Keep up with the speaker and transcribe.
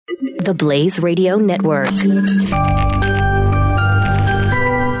the Blaze Radio Network.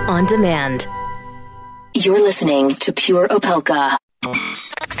 On demand. You're listening to Pure Opelka.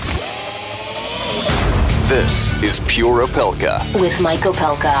 This is Pure Opelka. With Mike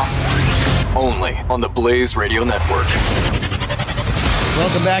Opelka. Only on the Blaze Radio Network.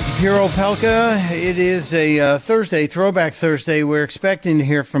 Welcome back to Pure Opelka. It is a Thursday, Throwback Thursday. We're expecting to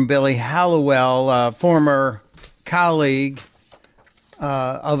hear from Billy Hallowell, former colleague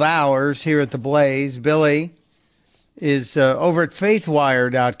of ours here at the Blaze. Billy is over at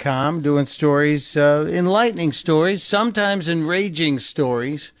faithwire.com doing stories, enlightening stories, sometimes enraging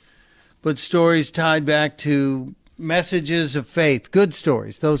stories, but stories tied back to messages of faith. Good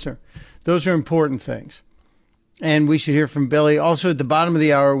stories. Those are important things. And we should hear from Billy. Also, at the bottom of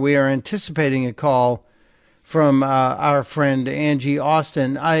the hour, we are anticipating a call from our friend Angie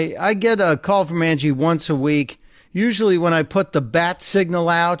Austin. I get a call from Angie once a week, usually when I put the bat signal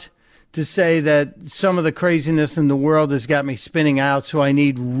out to say that some of the craziness in the world has got me spinning out, so I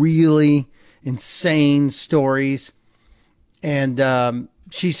need really insane stories. And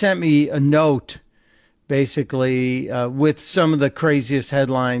she sent me a note, basically, with some of the craziest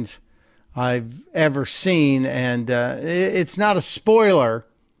headlines I've ever seen, and it's not a spoiler,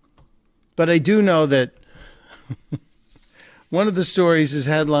 but I do know that one of the stories is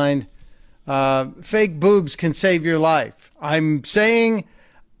headlined, Fake Boobs Can Save Your Life. I'm saying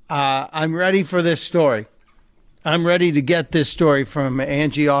I'm ready for this story. I'm ready to get this story from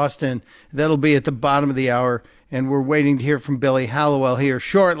Angie Austin. That'll be at the bottom of the hour, and we're waiting to hear from Billy Hallowell here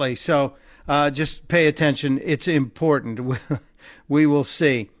shortly, so just pay attention. It's important. We will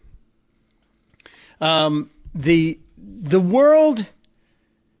see. The world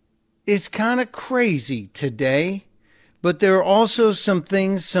is kind of crazy today, but there are also some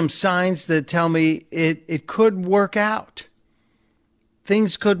things, some signs that tell me it could work out.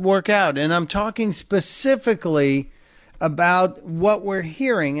 Things could work out. And I'm talking specifically about what we're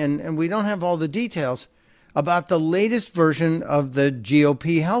hearing, and we don't have all the details, about the latest version of the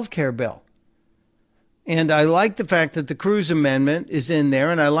GOP healthcare bill. And I like the fact that the Cruz Amendment is in there,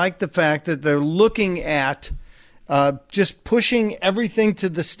 and I like the fact that they're looking at just pushing everything to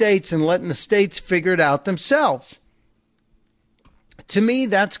the states and letting the states figure it out themselves. To me,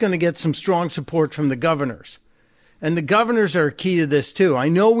 that's going to get some strong support from the governors. And the governors are key to this, too. I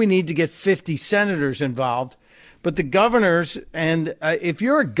know we need to get 50 senators involved, but the governors, and if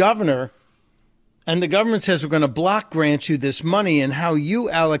you're a governor and the government says we're going to block grant you this money and how you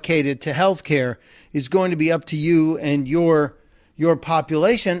allocate it to health care is going to be up to you and your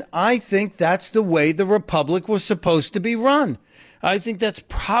population, I think that's the way the republic was supposed to be run. I think that's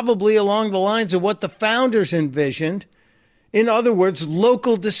probably along the lines of what the founders envisioned. In other words,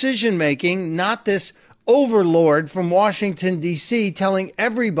 local decision making, not this overlord from Washington, D.C. telling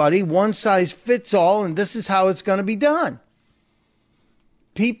everybody one size fits all and this is how it's going to be done.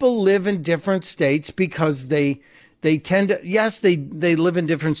 People live in different states because they tend to, yes, they live in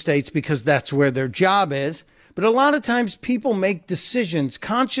different states because that's where their job is. But a lot of times people make decisions,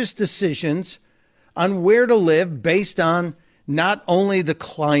 conscious decisions on where to live based on not only the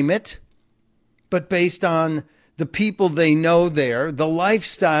climate, but based on the people they know there, the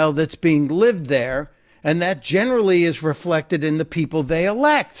lifestyle that's being lived there. And that generally is reflected in the people they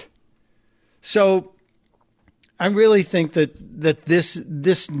elect. So I really think that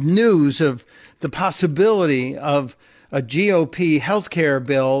this news of the possibility of a GOP healthcare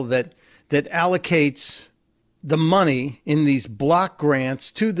bill that allocates the money in these block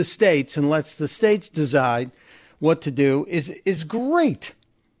grants to the states and lets the states decide what to do is great.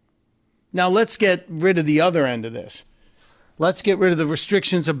 Now let's get rid of the other end of this. Let's get rid of the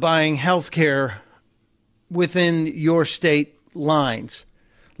restrictions of buying healthcare within your state lines.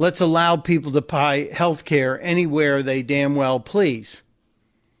 Let's allow people to buy health care anywhere they damn well please.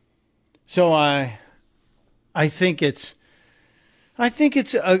 So I think that's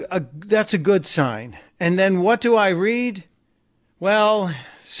a good sign. And then what do I read? Well,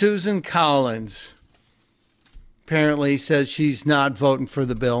 Susan Collins apparently says she's not voting for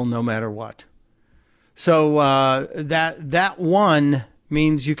the bill no matter what. So that one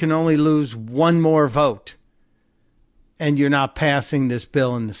means you can only lose one more vote, and you're not passing this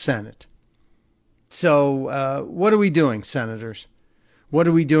bill in the Senate. So what are we doing, senators? What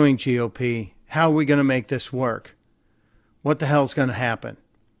are we doing, GOP? How are we going to make this work? What the hell's going to happen?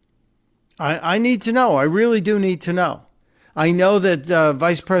 I need to know. I really do need to know. I know that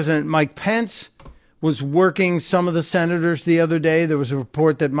Vice President Mike Pence was working some of the senators the other day. There was a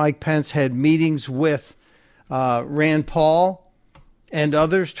report that Mike Pence had meetings with Rand Paul and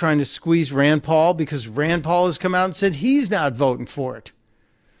others trying to squeeze Rand Paul because Rand Paul has come out and said he's not voting for it.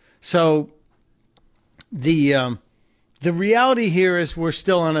 So the reality here is we're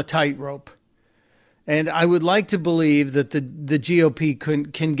still on a tightrope. And I would like to believe that the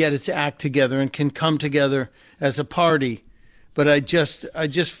GOP can get its act together and can come together as a party. But I just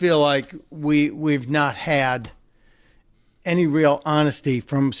feel like we've not had any real honesty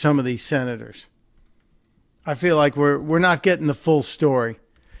from some of these senators. I feel like we're not getting the full story.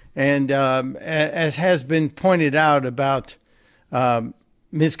 And as has been pointed out about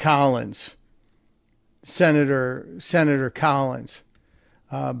Ms. Collins, Senator Collins,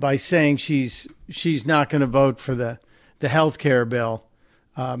 by saying she's not going to vote for the health care bill.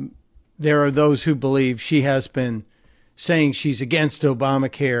 There are those who believe she has been saying she's against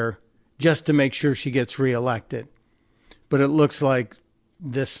Obamacare just to make sure she gets reelected. But it looks like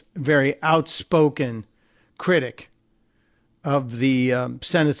this very outspoken critic of the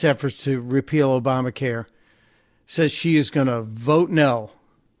Senate's efforts to repeal Obamacare says she is going to vote no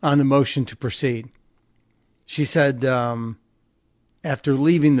on the motion to proceed. She said after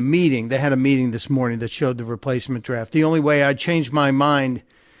leaving the meeting, they had a meeting this morning that showed the replacement draft. The only way I'd change my mind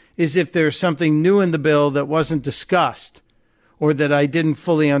is if there's something new in the bill that wasn't discussed or that I didn't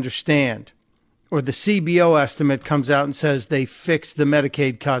fully understand, or the CBO estimate comes out and says they fixed the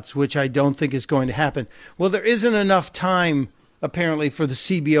Medicaid cuts, which I don't think is going to happen. Well, there isn't enough time, apparently, for the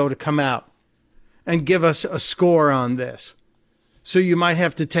CBO to come out and give us a score on this. So you might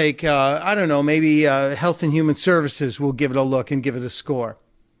have to take, I don't know, maybe Health and Human Services will give it a look and give it a score.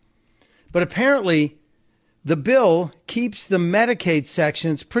 But apparently, the bill keeps the Medicaid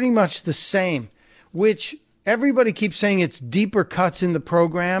sections pretty much the same, which everybody keeps saying it's deeper cuts in the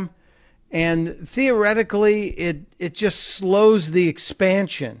program. And theoretically, it just slows the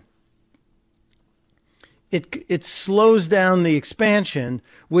expansion. It slows down the expansion,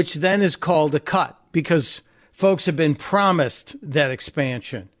 which then is called a cut because folks have been promised that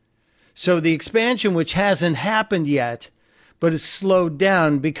expansion. So the expansion, which hasn't happened yet, but is slowed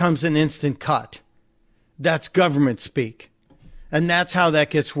down, becomes an instant cut. That's government speak. And that's how that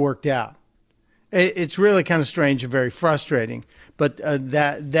gets worked out. It's really kind of strange and very frustrating, but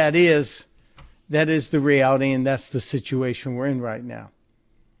that is the reality, and that's the situation we're in right now.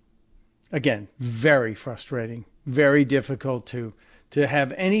 Again, very frustrating, very difficult to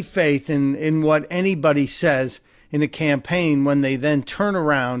have any faith in what anybody says in a campaign when they then turn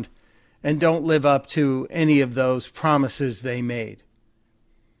around and don't live up to any of those promises they made.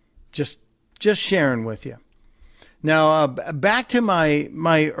 Just sharing with you. Now, back to my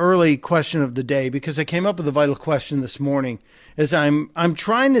early question of the day, because I came up with a vital question this morning, as I'm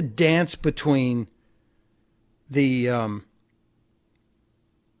trying to dance between the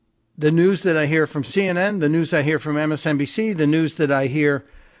news that I hear from CNN, the news I hear from MSNBC, the news that I hear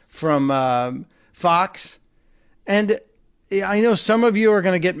from Fox. And I know some of you are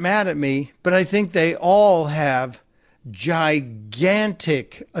going to get mad at me, but I think they all have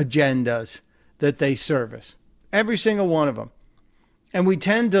gigantic agendas that they service. Every single one of them. And we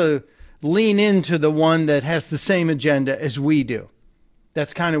tend to lean into the one that has the same agenda as we do.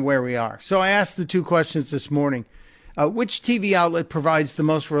 That's kind of where we are. So I asked the two questions this morning. Which TV outlet provides the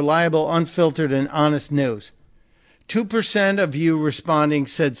most reliable, unfiltered, and honest news? 2% of you responding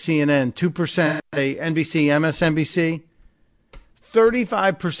said CNN. 2% say NBC, MSNBC.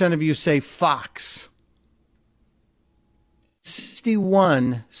 35% of you say Fox.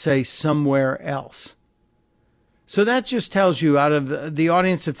 61% say somewhere else. So that just tells you, out of the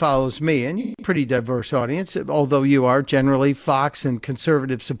audience that follows me, and you're a pretty diverse audience, although you are generally Fox and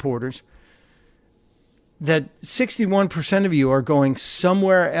conservative supporters, that 61% of you are going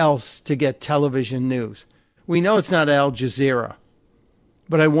somewhere else to get television news. We know it's not Al Jazeera,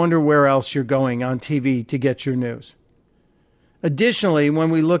 but I wonder where else you're going on TV to get your news. Additionally, when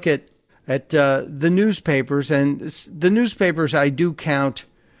we look at the newspapers, and the newspapers I do count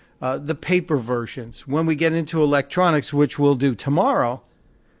the paper versions. When we get into electronics, which we'll do tomorrow,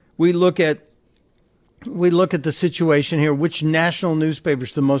 we look at the situation here. Which national newspaper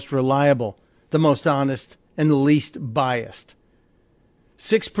is the most reliable, the most honest, and the least biased?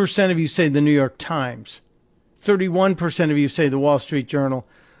 6% of you say the New York Times. 31% of you say the Wall Street Journal.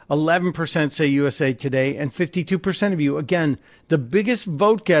 11% say USA Today. And 52% of you, again, the biggest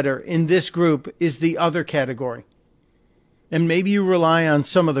vote getter in this group is the other category. And maybe you rely on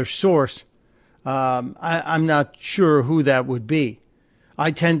some other source. I'm not sure who that would be.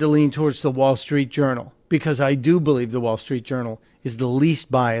 I tend to lean towards the Wall Street Journal because I do believe the Wall Street Journal is the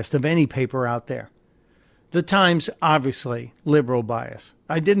least biased of any paper out there. The Times, obviously, liberal bias.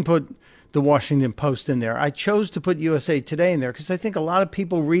 I didn't put the Washington Post in there. I chose to put USA Today in there because I think a lot of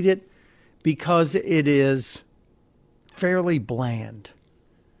people read it because it is fairly bland.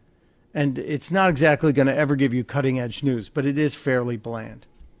 And it's not exactly going to ever give you cutting-edge news, but it is fairly bland.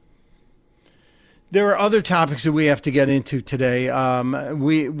 There are other topics that we have to get into today.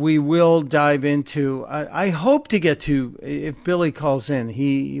 We will dive into, I hope to get to, if Billy calls in,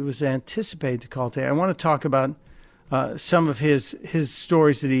 he was anticipated to call today. I want to talk about some of his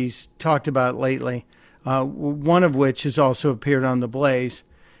stories that he's talked about lately, one of which has also appeared on The Blaze,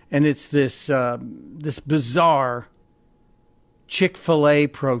 and it's this bizarre Chick-fil-A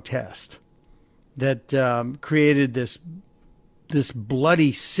protest that created this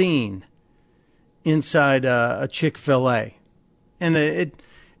bloody scene inside a Chick-fil-A. And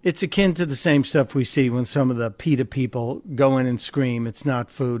it's akin to the same stuff we see when some of the PETA people go in and scream, it's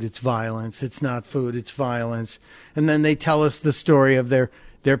not food, it's violence, it's not food, it's violence. And then they tell us the story of their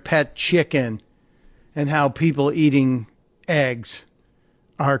pet chicken and how people eating eggs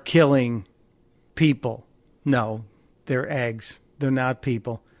are killing people. No, they're eggs. They're not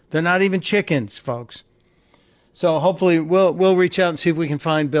people. They're not even chickens, folks. So hopefully we'll reach out and see if we can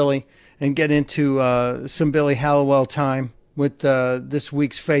find Billy and get into some Billy Hallowell time with this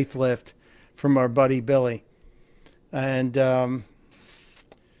week's Faith Lift from our buddy Billy. And I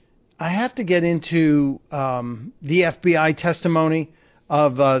have to get into the FBI testimony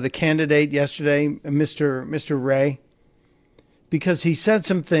of the candidate yesterday, Mr. Ray, because he said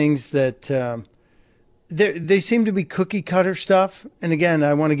some things that they seem to be cookie cutter stuff. And again,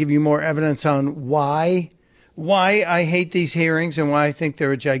 I want to give you more evidence on why I hate these hearings and why I think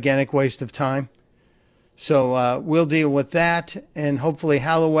they're a gigantic waste of time. So we'll deal with that and hopefully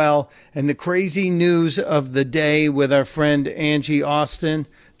Hallowell and the crazy news of the day with our friend Angie Austin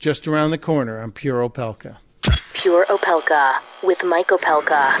just around the corner on Pure Opelka. Pure Opelka with Mike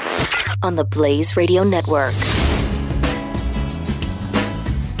Opelka on the Blaze Radio Network.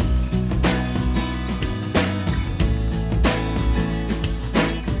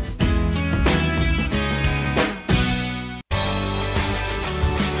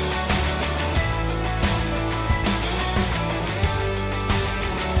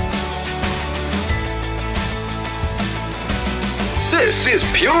 This is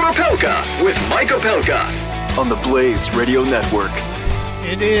Pure Opelka with Mike Opelka on the Blaze Radio Network.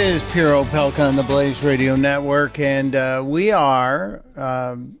 It is Pure Opelka on the Blaze Radio Network, and we are,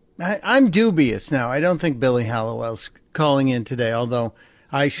 I'm dubious now. I don't think Billy Hallowell's calling in today, although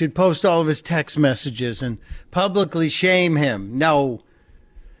I should post all of his text messages and publicly shame him. No,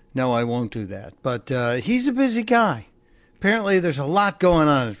 I won't do that. But he's a busy guy. Apparently there's a lot going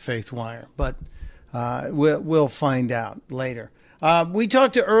on at Faithwire, but we'll find out later. We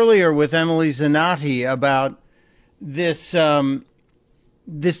talked earlier with Emily Zanotti about this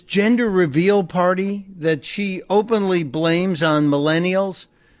this gender reveal party that she openly blames on millennials,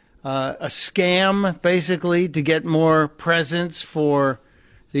 a scam basically to get more presents for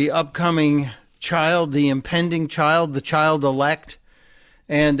the upcoming child, the impending child, the child elect,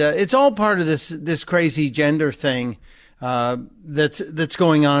 and it's all part of this crazy gender thing that's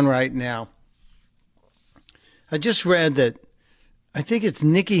going on right now. I just read that. I think it's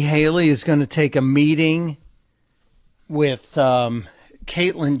Nikki Haley is going to take a meeting with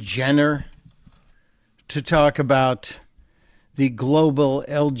Caitlyn Jenner to talk about the global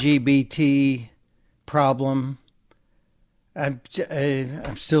LGBT problem. I'm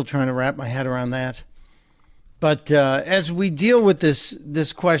still trying to wrap my head around that. But as we deal with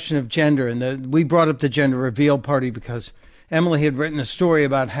this question of gender, and we brought up the gender reveal party because Emily had written a story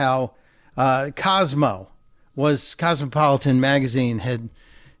about how Cosmopolitan magazine had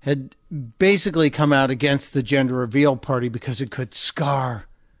basically come out against the gender reveal party because it could scar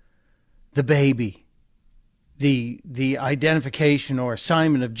the baby. The identification or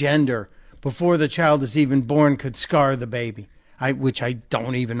assignment of gender before the child is even born could scar the baby. Which I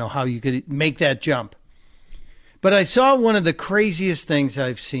don't even know how you could make that jump. But I saw one of the craziest things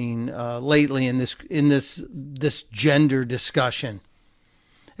I've seen lately in this gender discussion.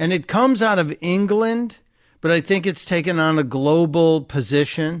 And it comes out of England, but I think it's taken on a global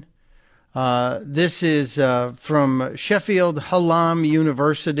position. This is from Sheffield Hallam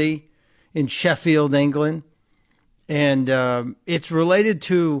University in Sheffield, England. And it's related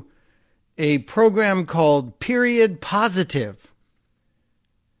to a program called Period Positive.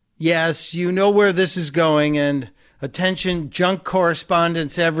 Yes, you know where this is going, and attention junk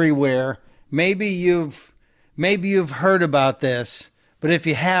correspondents everywhere. Maybe you've heard about this, but if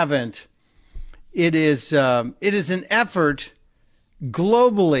you haven't, it is an effort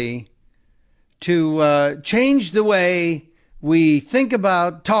globally to change the way we think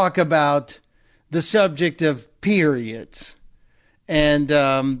about, talk about the subject of periods. And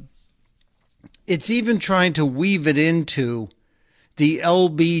it's even trying to weave it into the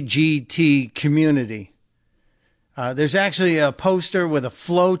LBGT community. There's actually a poster with a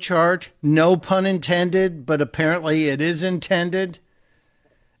flow chart, no pun intended, but apparently it is intended.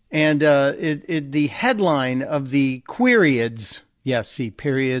 And the headline of the Queeriads, yes, see,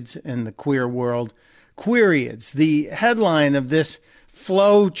 periods in the queer world, Queeriads, the headline of this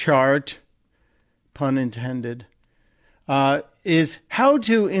flow chart, pun intended, is how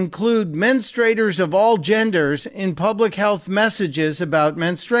to include menstruators of all genders in public health messages about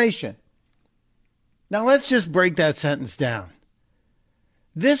menstruation. Now let's just break that sentence down.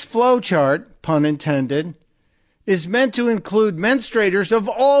 This flow chart, pun intended, is meant to include menstruators of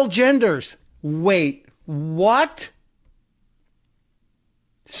all genders. Wait, what?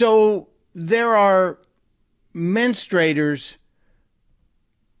 So there are menstruators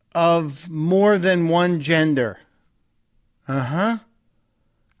of more than one gender.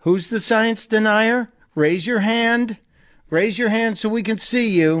 Who's the science denier? Raise your hand. Raise your hand so we can see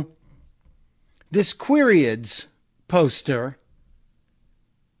you. This Queeriads poster,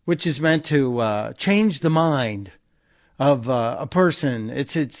 which is meant to change the mind of a person.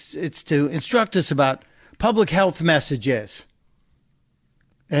 It's to instruct us about public health messages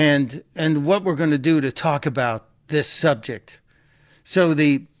and what we're going to do to talk about this subject. So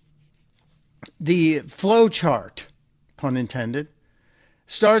the flow chart, pun intended,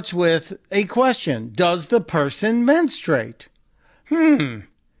 starts with a question. Does the person menstruate?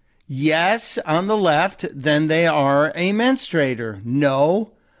 Yes, on the left, then they are a menstruator.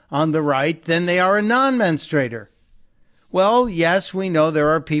 No, on the right, then they are a non-menstruator. Well, yes, we know there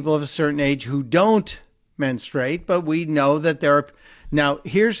are people of a certain age who don't menstruate, but we know that there are... Now,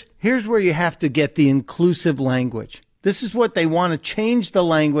 here's where you have to get the inclusive language. This is what they want to change the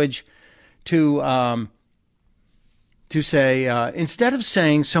language to say, instead of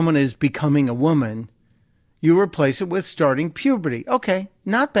saying someone is becoming a woman, you replace it with starting puberty. Okay,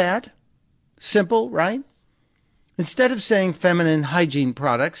 not bad. Simple, right? Instead of saying feminine hygiene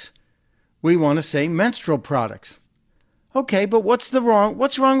products, we want to say menstrual products. Okay, but what's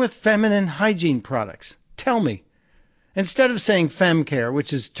wrong with feminine hygiene products? Tell me. Instead of saying femcare,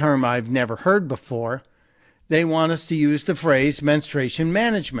 which is a term I've never heard before, they want us to use the phrase menstruation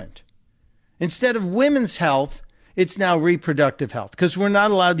management. Instead of women's health, it's now reproductive health, because we're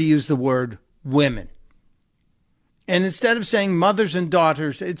not allowed to use the word women. And instead of saying mothers and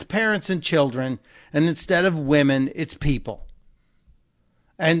daughters, it's parents and children. And instead of women, it's people.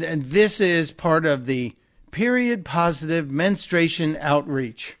 And this is part of the period positive menstruation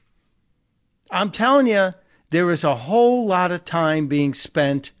outreach. I'm telling you, there is a whole lot of time being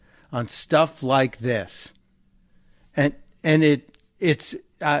spent on stuff like this. And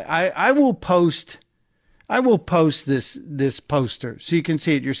I will post this poster so you can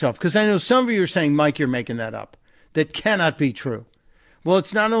see it yourself. Because I know some of you are saying, Mike, you're making that up. That cannot be true. Well,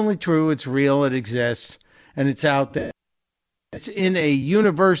 it's not only true, it's real, it exists, and it's out there. It's in a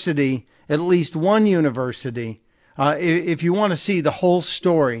university, at least one university. If you want to see the whole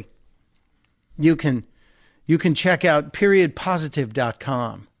story, you can check out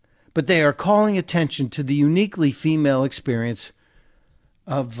periodpositive.com. But they are calling attention to the uniquely female experience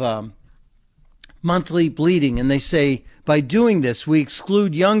of monthly bleeding. And they say, by doing this, we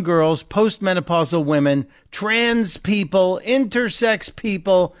exclude young girls, postmenopausal women, trans people, intersex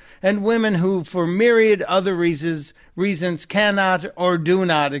people, and women who, for myriad other reasons cannot or do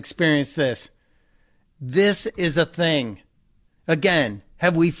not experience this. This is a thing. Again,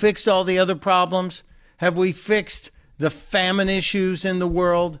 have we fixed all the other problems? Have we fixed the famine issues in the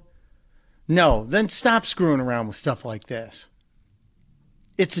world? No. Then stop screwing around with stuff like this.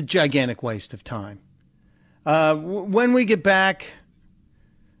 It's a gigantic waste of time. When we get back,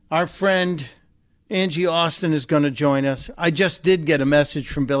 our friend Angie Austin is going to join us. I just did get a message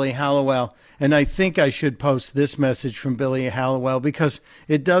from Billy Hallowell, and I think I should post this message from Billy Hallowell because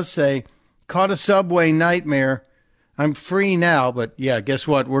it does say, caught a subway nightmare. I'm free now, but yeah, guess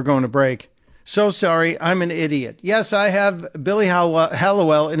what? We're going to break. So sorry, I'm an idiot. Yes, I have Billy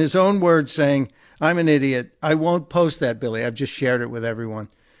Hallowell in his own words saying, I'm an idiot. I won't post that, Billy. I've just shared it with everyone.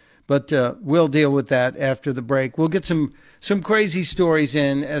 But we'll deal with that after the break. We'll get some crazy stories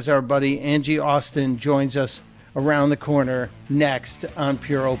in as our buddy Angie Austin joins us around the corner next on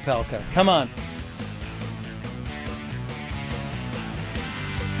Pure Opelka. Come on.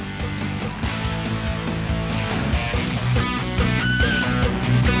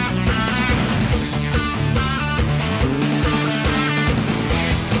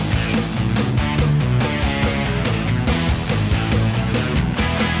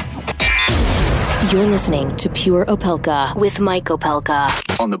 You're listening to Pure Opelka with Mike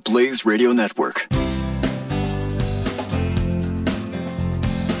Opelka on the Blaze Radio Network.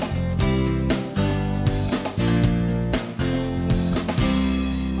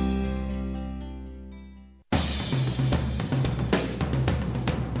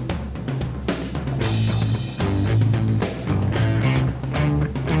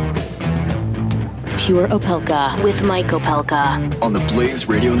 Pure Opelka with Mike Opelka. On the Blaze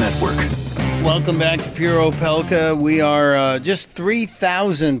Radio Network. Welcome back to Pure Opelka. We are just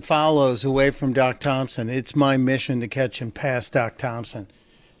 3,000 follows away from Doc Thompson. It's my mission to catch and pass Doc Thompson.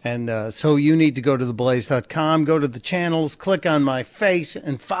 And so you need to go to theblaze.com, go to the channels, click on my face,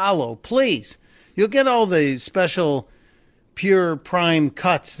 and follow, please. You'll get all the special Pure Prime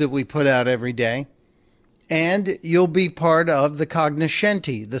cuts that we put out every day. And you'll be part of the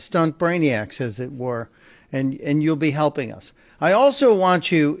cognoscenti, the stunt brainiacs, as it were. And you'll be helping us. I also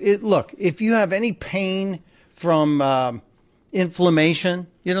want you, look, if you have any pain from inflammation,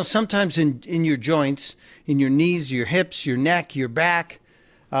 sometimes in your joints, in your knees, your hips, your neck, your back,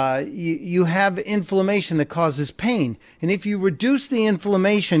 you have inflammation that causes pain. And if you reduce the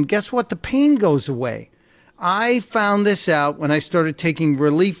inflammation, guess what? The pain goes away. I found this out when I started taking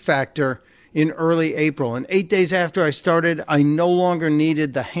Relief Factor in early April. And 8 days after I started, I no longer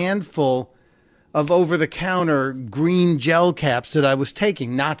needed the handful of over-the-counter green gel caps that I was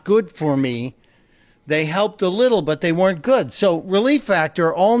taking. Not good for me. They helped a little, but they weren't good. So Relief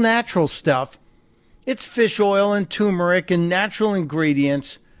Factor, all natural stuff. It's fish oil and turmeric and natural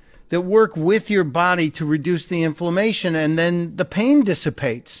ingredients that work with your body to reduce the inflammation, and then the pain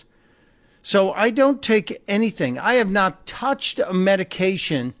dissipates. So I don't take anything. I have not touched a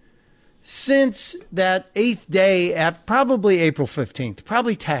medication since that 8th day, probably April 15th,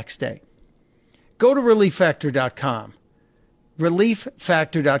 probably tax day. Go to relieffactor.com,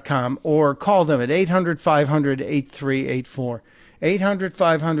 relieffactor.com, or call them at 800-500-8384,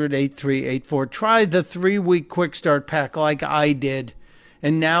 800-500-8384. Try the 3-week quick start pack like I did,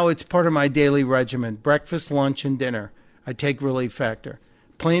 and now it's part of my daily regimen, breakfast, lunch, and dinner. I take Relief Factor.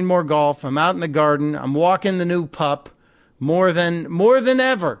 Playing more golf, I'm out in the garden, I'm walking the new pup more than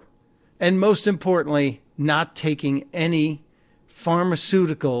ever, and most importantly, not taking any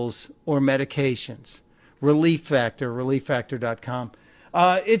pharmaceuticals or medications. Relief Factor, relieffactor.com.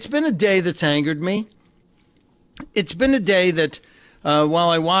 It's been a day that's angered me. It's been a day that, while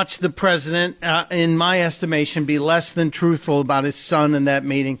I watched the president, in my estimation, be less than truthful about his son in that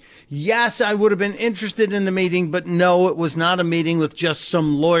meeting. Yes, I would have been interested in the meeting, but no, it was not a meeting with just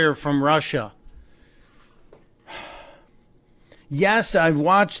some lawyer from Russia. Yes, I've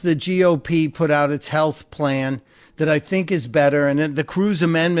watched the GOP put out its health plan that I think is better, and the Cruz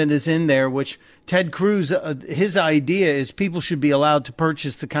Amendment is in there, which Ted Cruz, his idea is people should be allowed to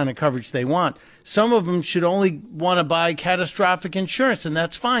purchase the kind of coverage they want. Some of them should only want to buy catastrophic insurance, and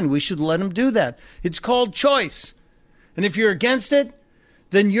that's fine. We should let them do that. It's called choice. And if you're against it,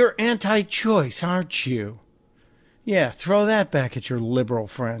 then you're anti-choice, aren't you? Yeah, throw that back at your liberal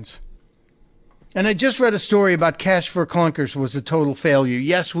friends. And I just read a story about Cash for Clunkers was a total failure.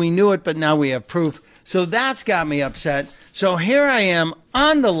 Yes, we knew it, but now we have proof. So that's got me upset. So here I am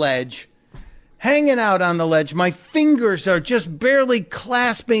on the ledge, hanging out on the ledge. My fingers are just barely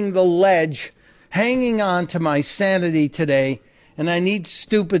clasping the ledge, hanging on to my sanity today. And I need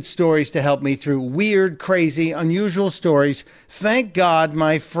stupid stories to help me through weird, crazy, unusual stories. Thank God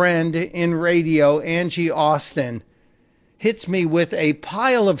my friend in radio, Angie Austin, hits me with a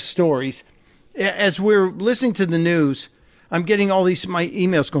pile of stories. As we're listening to the news, I'm getting all my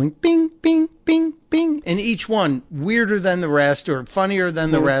emails going bing, bing, bing, bing, and each one weirder than the rest or funnier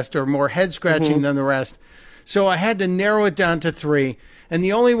than the rest or more head-scratching than the rest. So I had to narrow it down to 3. And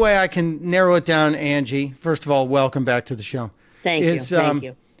the only way I can narrow it down, Angie, first of all, welcome back to the show. Thank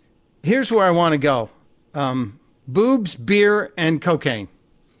you. Here's where I want to go. Boobs, beer, and cocaine.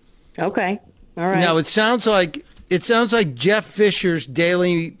 Okay. All right. Now, it sounds like Jeff Fisher's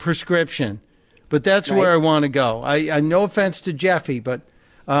daily prescription. But that's where I want to go. I no offense to Jeffy, but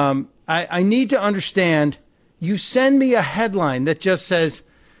I need to understand. You send me a headline that just says,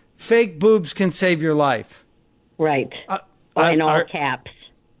 fake boobs can save your life. Right. In all caps.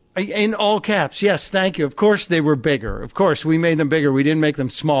 In all caps, yes, thank you. Of course they were bigger. Of course, we made them bigger. We didn't make them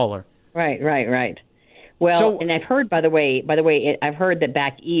smaller. Right. Well, and I've heard, by the way, I've heard that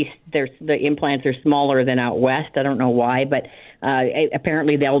back east, the implants are smaller than out west. I don't know why, but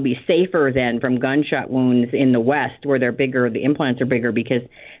apparently they'll be safer then from gunshot wounds in the west where they're bigger. The implants are bigger because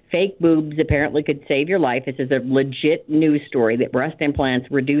fake boobs apparently could save your life. This is a legit news story that breast implants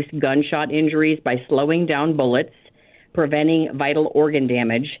reduce gunshot injuries by slowing down bullets, preventing vital organ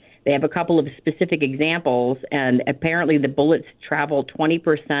damage. They have a couple of specific examples, and apparently the bullets travel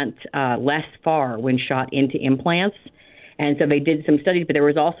 20% less far when shot into implants. And so they did some studies, but there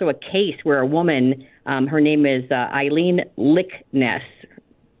was also a case where a woman, her name is Eileen Lickness.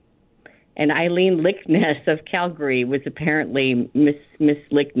 And Eileen Lickness of Calgary was apparently, Miss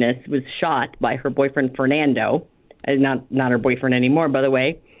Lickness was shot by her boyfriend Fernando, not her boyfriend anymore, by the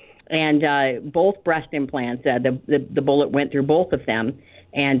way. And both breast implants, the bullet went through both of them,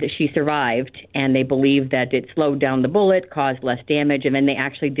 and she survived. And they believe that it slowed down the bullet, caused less damage, and then they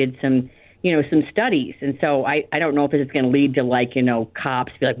actually did some studies. And so I don't know if it's going to lead to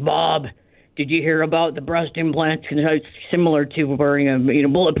cops be like, Bob, did you hear about the breast implants? It's similar to wearing a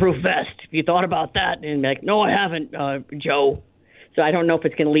bulletproof vest. Have you thought about that? And like, no, I haven't, Joe. So I don't know if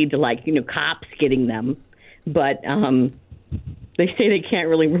it's going to lead to cops getting them, but they say they can't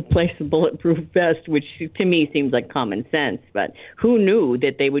really replace a bulletproof vest, which to me seems like common sense. But who knew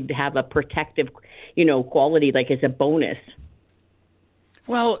that they would have a protective, quality as a bonus?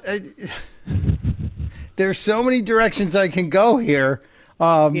 Well, there's so many directions I can go here.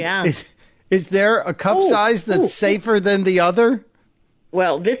 Yeah. Is there a cup size that's safer than the other?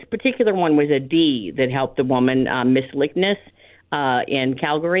 Well, this particular one was a D that helped the woman, Miss Lickness, in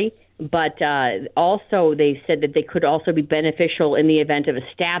Calgary. But also they said that they could also be beneficial in the event of a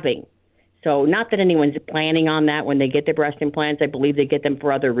stabbing. So not that anyone's planning on that when they get their breast implants. I believe they get them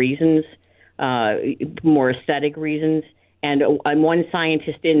for other reasons, more aesthetic reasons. And one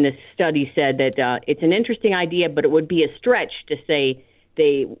scientist in this study said that it's an interesting idea, but it would be a stretch to say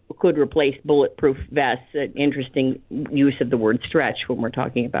they could replace bulletproof vests. An interesting use of the word stretch when we're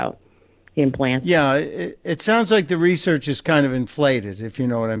talking about implants. Yeah, it sounds like the research is kind of inflated, if you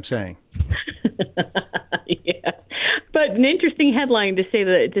know what I'm saying. Yeah, but an interesting headline to say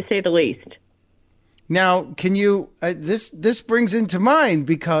the least. Now, can you? This brings into mind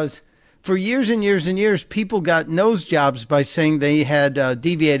because for years and years and years, people got nose jobs by saying they had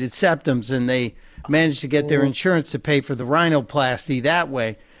deviated septums, and they managed to get their insurance to pay for the rhinoplasty that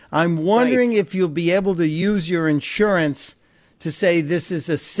way. I'm wondering if you'll be able to use your insurance to say this is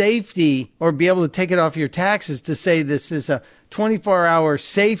a safety, or be able to take it off your taxes to say this is a 24-hour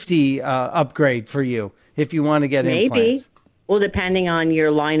safety upgrade for you if you want to get implants. Well, depending on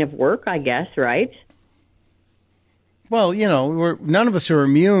your line of work, I guess, right? Well, none of us are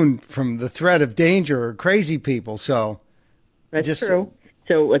immune from the threat of danger or crazy people, so. That's true.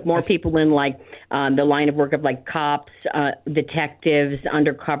 So more people in the line of work of cops, detectives,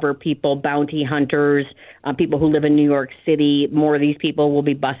 undercover people, bounty hunters, people who live in New York City. More of these people will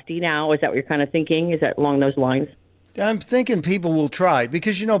be busty now. Is that what you're kind of thinking? Is that along those lines? I'm thinking people will try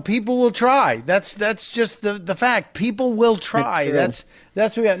because, people will try. That's just the fact. People will try. That's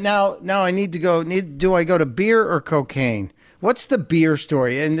what we got. Now I need to go. Do I go to beer or cocaine? What's the beer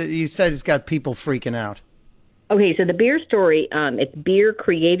story? And you said it's got people freaking out. Okay, so the beer story, it's beer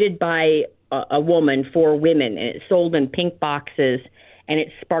created by a woman for women, and it's sold in pink boxes, and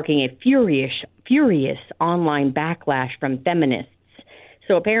it's sparking a furious online backlash from feminists.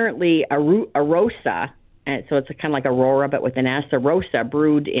 So apparently Arosa, and so it's kind of like Aurora but with an S, Arosa,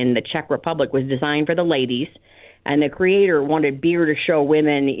 brewed in the Czech Republic, was designed for the ladies. And the creator wanted beer to show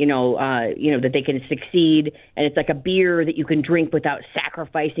women, that they can succeed. And it's like a beer that you can drink without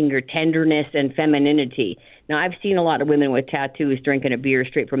sacrificing your tenderness and femininity. Now, I've seen a lot of women with tattoos drinking a beer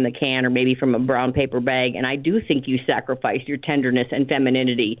straight from the can or maybe from a brown paper bag. And I do think you sacrifice your tenderness and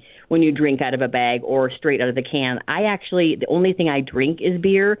femininity when you drink out of a bag or straight out of the can. The only thing I drink is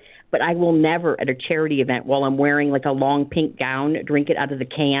beer, but I will never at a charity event while I'm wearing a long pink gown drink it out of the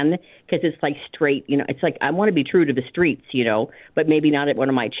can because it's straight, it's I want to be true to the streets, but maybe not at one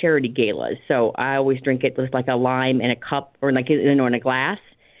of my charity galas. So I always drink it with a lime in a cup or in a glass.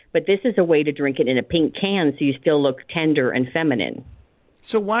 But this is a way to drink it in a pink can so you still look tender and feminine.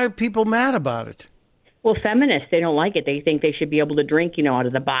 So why are people mad about it? Well, feminists, they don't like it. They think they should be able to drink, out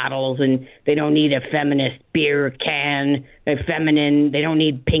of the bottles, and they don't need a feminist beer can. They're feminine. They don't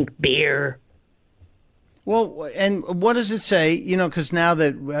need pink beer. Well, and what does it say? Because now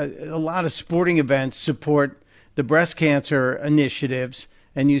that a lot of sporting events support the breast cancer initiatives,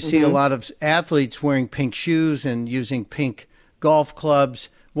 and you see a lot of athletes wearing pink shoes and using pink golf clubs.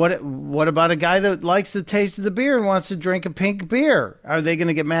 What about a guy that likes the taste of the beer and wants to drink a pink beer? Are they going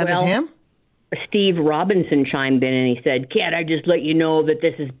to get mad at him? Steve Robinson chimed in and he said, "Can't I just let you know that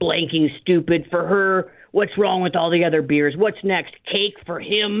this is blanking stupid for her? What's wrong with all the other beers? What's next? Cake for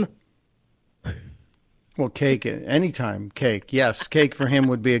him?" Well, cake, anytime cake. Yes, cake for him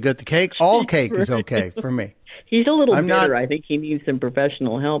would be a good cake. All cake is okay for me. He's a little bitter. I think he needs some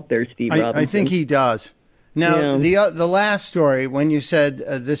professional help there, Steve Robinson. I think he does. Now, the last story, when you said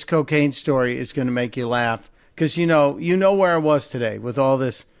this cocaine story is going to make you laugh, because you know where I was today with all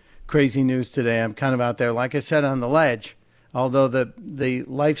this crazy news today. I'm kind of out there, like I said, on the ledge, although the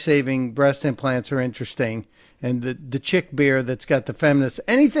life-saving breast implants are interesting, and the chick beer that's got the feminists.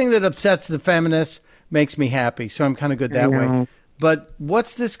 Anything that upsets the feminists makes me happy, so I'm kind of good that way. But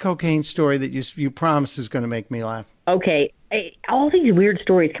what's this cocaine story that you promised is going to make me laugh? Okay. All these weird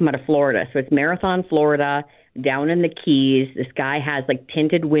stories come out of Florida. So it's Marathon, Florida, down in the Keys. This guy has like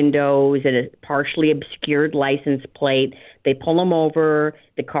tinted windows and a partially obscured license plate. They pull him over.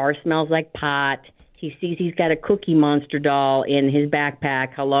 The car smells like pot. He sees he's got a Cookie Monster doll in his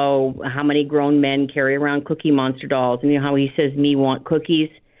backpack. Hello, how many grown men carry around Cookie Monster dolls? And you know how he says, "Me want cookies,"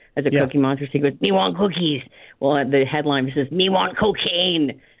 as a Cookie Monster. So he goes, "Me want cookies." Well, the headline says, "Me want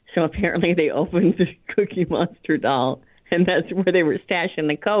cocaine." So apparently they opened the Cookie Monster doll, and that's where they were stashing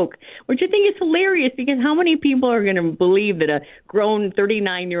the coke, which I think is hilarious because how many people are going to believe that a grown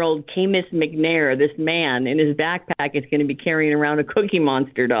 39-year-old Camus McNair, this man, in his backpack is going to be carrying around a Cookie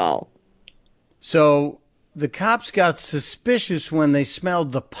Monster doll? So the cops got suspicious when they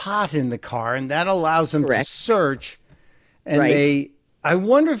smelled the pot in the car, and that allows them to search. And I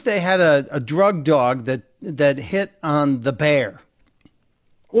wonder if they had a drug dog that hit on the bear.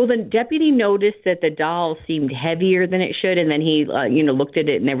 Well, the deputy noticed that the doll seemed heavier than it should, and then he, looked at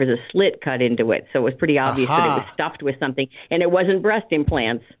it, and there was a slit cut into it. So it was pretty obvious that it was stuffed with something, and it wasn't breast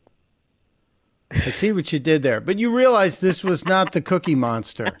implants. I see what you did there. But you realize this was not the Cookie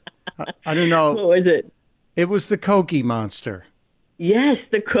Monster. I don't know. What was it? It was the Cokie Monster. Yes,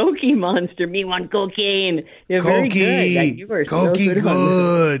 the Cokie Monster. Me want cocaine. You're very good. You are Cokie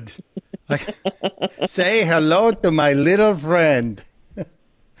so good. Say hello to my little friend.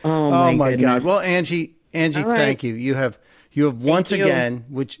 Oh my God. Well, Angie, thank you. You have once again,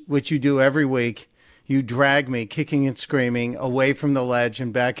 which you do every week, you drag me kicking and screaming away from the ledge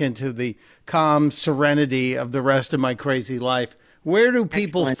and back into the calm serenity of the rest of my crazy life. Where do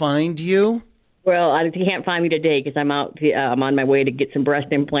people find you? Well, you can't find me today because I'm out. I'm on my way to get some breast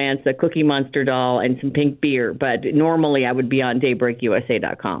implants, a Cookie Monster doll, and some pink beer. But normally I would be on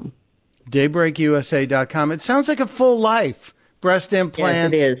DaybreakUSA.com. DaybreakUSA.com. It sounds like a full life. Breast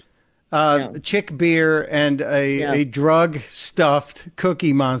implants, yes, it is. Chick beer, and a drug-stuffed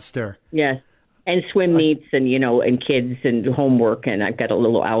Cookie Monster. Yes. And swim meets and kids and homework. And I've got a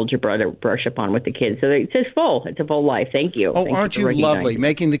little algebra to brush up on with the kids. So it's full. It's a full life. Thank you. Oh, aren't you lovely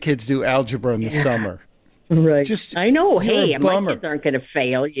making the kids do algebra in the summer? Right. I know. Hey, my kids aren't going to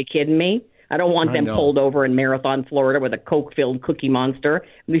fail. You kidding me? I don't want them pulled over in Marathon, Florida with a Coke-filled Cookie Monster. At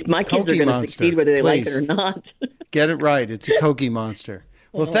least my kids are going to succeed whether they like it or not. Get it right. It's a Cookie Monster.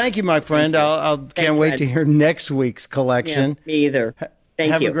 Well, thank you, my friend. I can't wait to hear next week's collection. Yeah, me either.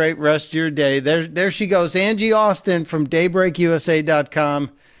 Have a great rest of your day. There she goes, Angie Austin from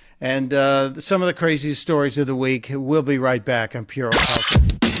DaybreakUSA.com. And some of the craziest stories of the week. We'll be right back on Pure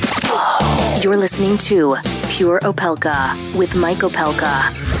Opelka. You're listening to Pure Opelka with Mike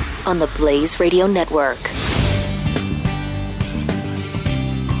Opelka on the Blaze Radio Network.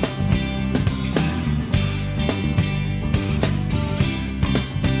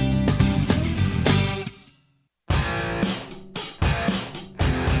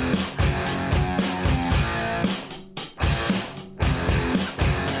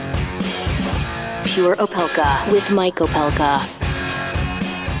 Pure Opelka with Mike Opelka.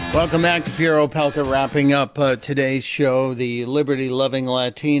 Welcome back to Pure Opelka, wrapping up today's show. The liberty-loving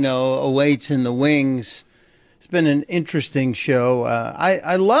Latino awaits in the wings. It's been an interesting show.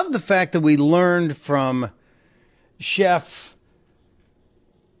 I love the fact that we learned from Chef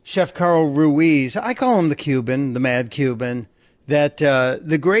Carl Ruiz. I call him the Cuban, the Mad Cuban. That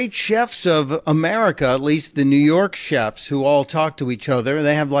the great chefs of America, at least the New York chefs, who all talk to each other,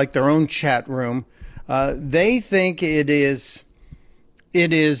 they have like their own chat room. They think it is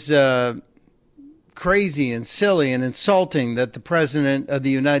crazy and silly and insulting that the president of the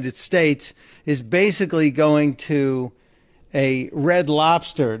United States is basically going to a Red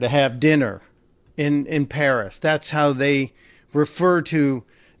Lobster to have dinner in Paris. That's how they refer to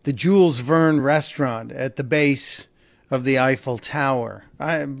the Jules Verne restaurant at the base of the Eiffel Tower.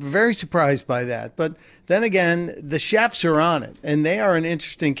 I'm very surprised by that. But then again, the chefs are on it, and they are an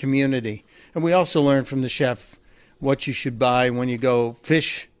interesting community. And we also learned from the chef what you should buy when you go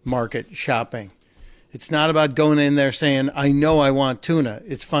fish market shopping. It's not about going in there saying, I know I want tuna.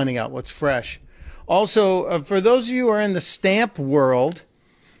 It's finding out what's fresh. Also, for those of you who are in the stamp world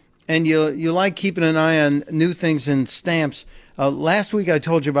and you like keeping an eye on new things in stamps, last week I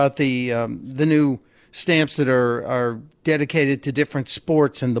told you about the new stamps that are dedicated to different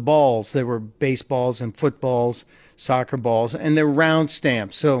sports and the balls. There were baseballs and footballs, soccer balls, and they're round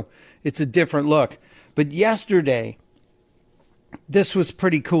stamps. So it's a different look. But yesterday, this was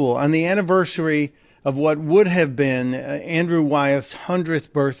pretty cool. On the anniversary of what would have been Andrew Wyeth's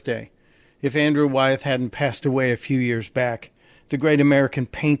 100th birthday, if Andrew Wyeth hadn't passed away a few years back, the great American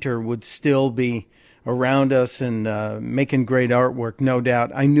painter would still be around us and making great artwork, no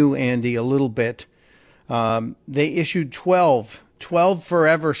doubt. I knew Andy a little bit. They issued 12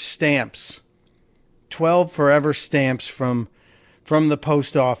 forever stamps. 12 forever stamps from the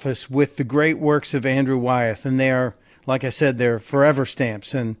post office with the great works of Andrew Wyeth. And they are, like I said, they're forever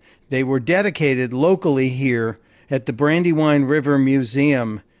stamps. And they were dedicated locally here at the Brandywine River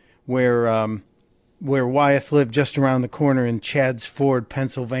Museum, where Wyeth lived, just around the corner in Chadds Ford,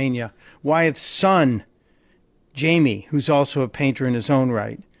 Pennsylvania. Wyeth's son, Jamie, who's also a painter in his own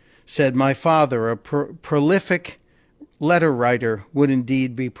right, said, "My father, a prolific letter writer, would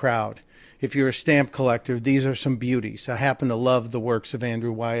indeed be proud." If you're a stamp collector, these are some beauties. I happen to love the works of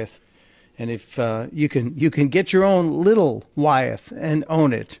Andrew Wyeth. And if you can get your own little Wyeth and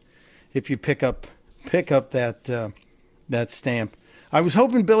own it if you pick up that stamp. I was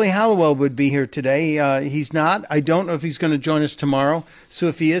hoping Billy Hallowell would be here today. He's not. I don't know if he's going to join us tomorrow. So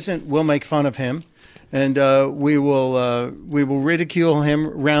if he isn't, we'll make fun of him, and we will ridicule him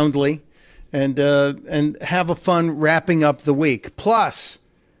roundly, and have a fun wrapping up the week. Plus,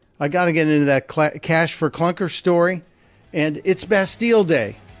 I got to get into that Cash for Clunker story, and it's Bastille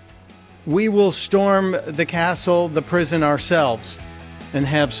Day. We will storm the castle, the prison ourselves, and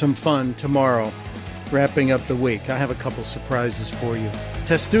have some fun tomorrow, wrapping up the week. I have a couple surprises for you.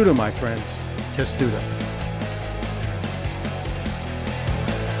 Testudo, my friends. Testudo.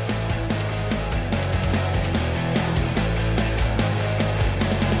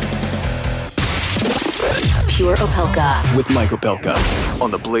 Pure Opelka. With Mike Opelka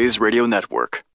on the Blaze Radio Network.